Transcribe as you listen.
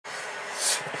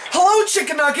Hello,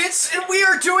 Chicken Nuggets, and we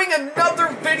are doing another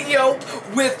video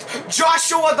with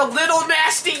Joshua, the little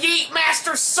nasty yeet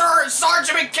master,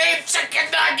 Sergeant McCabe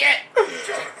Chicken Nugget.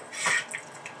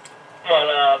 What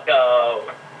up,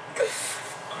 go?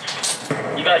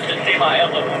 You guys should see my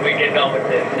emblem when we get done with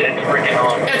this. It's freaking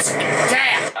awesome. It's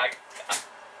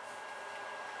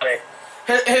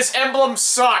damn. His emblem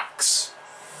sucks.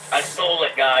 I stole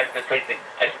it, guys. I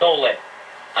stole it.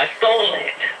 I stole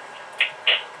it.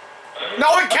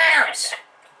 No one cares.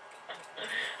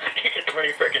 I think it's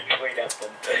pretty freaking sweet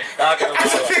emblem. Not gonna lie.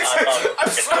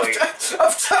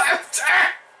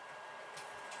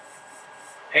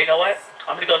 Hey, you know what?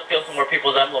 I'm gonna go steal some more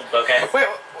people's emblems, okay? Wait,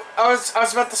 I was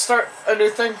about to start a new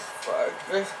thing.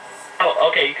 Oh,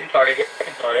 okay, you can start it. You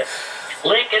can start it.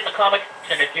 Link in the comment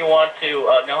section if you want to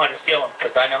know how to steal them,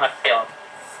 because I know how to steal them.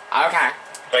 Okay.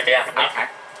 So yeah. Okay.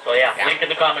 So yeah, link in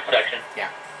the comment section. Yeah.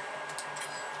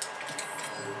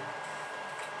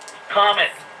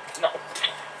 Comment. No.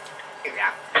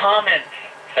 Yeah. Comment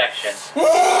section.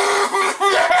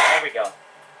 There we go.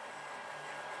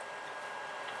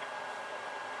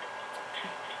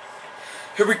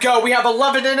 Here we go. We have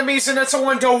 11 enemies and it's a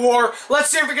window war. Let's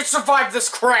see if we can survive this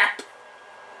crap.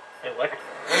 Wait, what?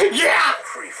 Yeah!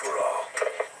 Free for all.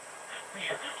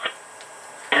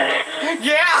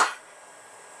 Yeah!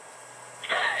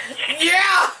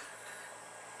 Yeah!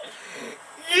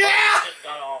 Yeah! Just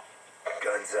got off.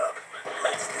 Guns up.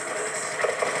 Let's do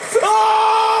this.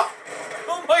 Oh!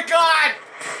 Oh my god!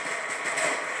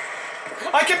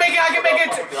 I can make it.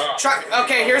 Oh, Try,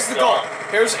 okay, here's the goal.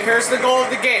 Here's the goal of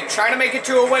the game. Try to make it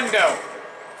to a window.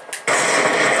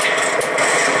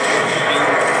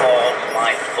 Oh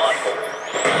my butthole.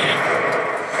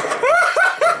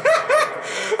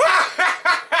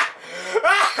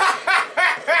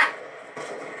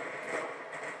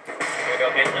 Here we go,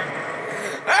 Hitler.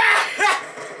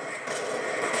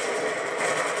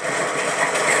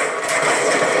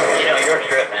 You know, you're a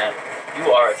trip, man.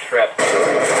 You are a trip.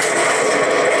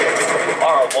 You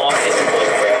are a walk-in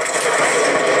footprint.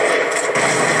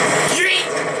 Yeet!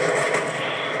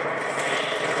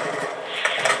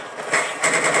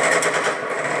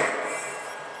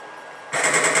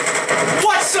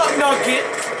 What's up, Nugget?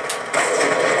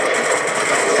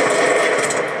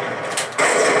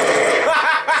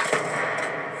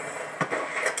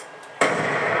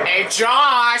 Hey,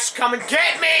 Josh, come and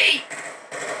get me!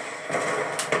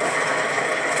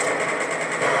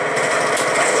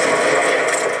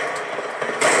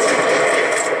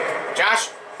 Josh?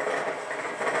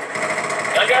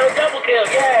 I got a double kill,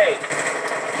 yay!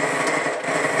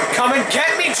 Come and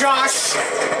get me, Josh!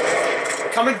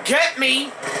 Come and get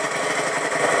me!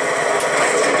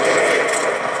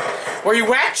 Where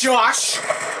you at, Josh?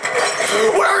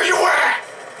 Where are you at?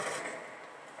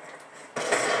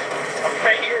 I'm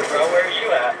right here, bro. Where are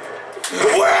you at?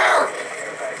 Where?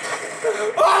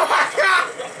 Oh my god!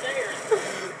 Upstairs.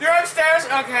 You're upstairs?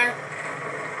 Okay.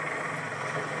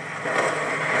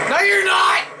 No, you're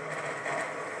not!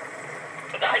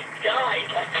 But I died,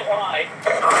 that's why.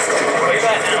 Where you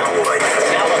at now?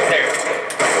 Now upstairs.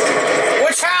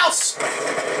 Which house?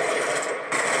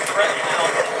 Red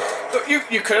house.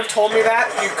 You could have told me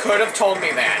that. You could have told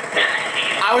me that.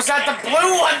 I was at the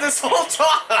blue one this whole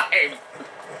time.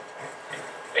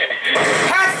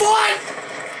 Have fun!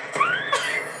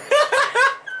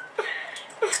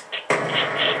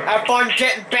 Have fun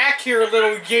getting back here,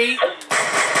 little yeet.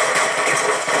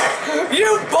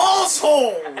 You balls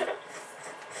hole!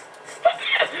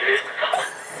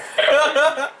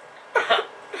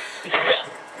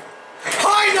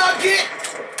 Hi, Nugget!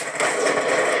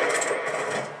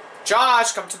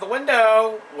 Josh, come to the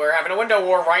window. We're having a window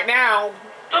war right now.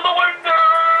 To the window!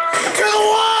 To the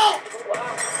wall!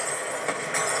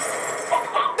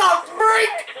 The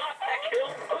freak!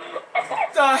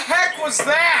 The heck was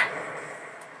that?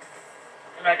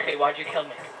 Actually, why'd you kill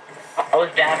me? I was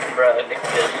dapping, bro.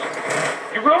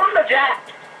 You ruined the jab!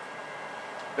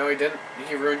 No, he didn't.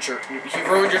 He ruined your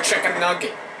chicken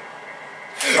nugget.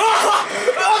 Oh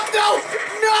no!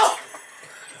 No!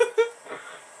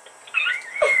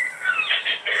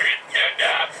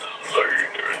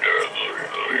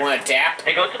 You want to dap?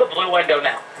 Hey, go to the blue window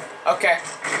now. Okay.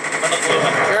 On the blue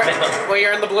one. Well,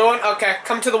 you're in the blue one? Okay,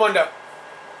 come to the window.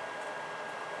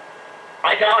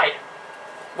 I died.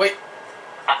 Wait.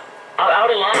 I'm out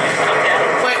of line. I'm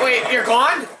dead. Wait, you're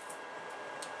gone?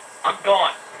 I'm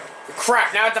gone.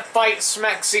 Crap, now I have to fight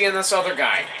Smexy and this other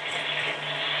guy.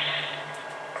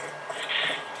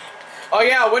 Oh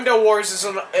yeah, Window Wars is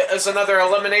another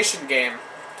elimination game.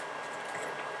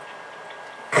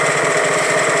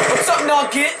 What's up,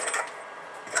 Nugget?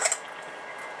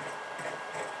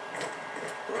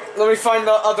 Let me find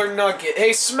the other nugget.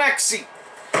 Hey, Smexy.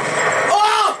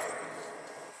 Oh!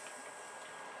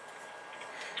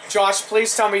 Josh,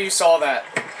 please tell me you saw that.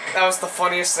 That was the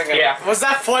funniest thing Yeah. ever. Was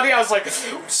that funny? I was like,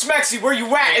 Smexy, where you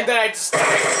at? Yeah. And then I just...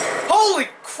 Holy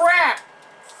crap!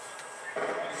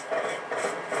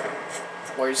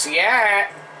 Where's he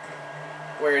at?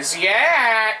 Where's he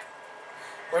at?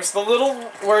 Where's the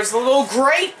little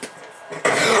grape?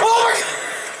 Oh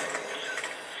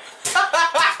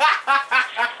my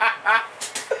god!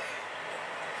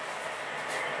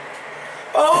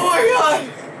 Oh my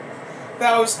god!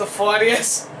 That was the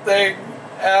funniest thing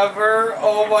ever.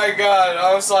 Oh my god.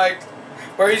 I was like,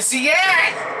 where is he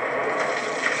at?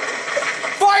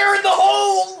 Fire in the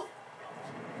hole!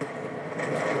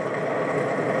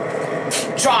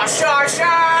 Josh.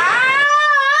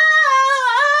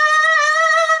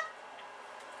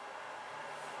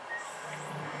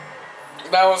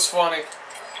 That was funny.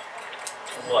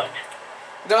 What?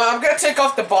 No, I'm gonna take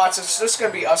off the bots. It's just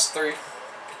gonna be us three.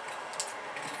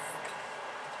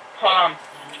 Hold on.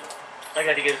 I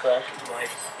gotta get glasses. I'll be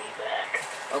back.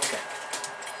 Okay.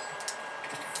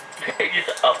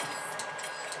 Just up.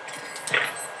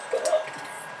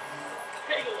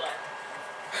 Take a lap.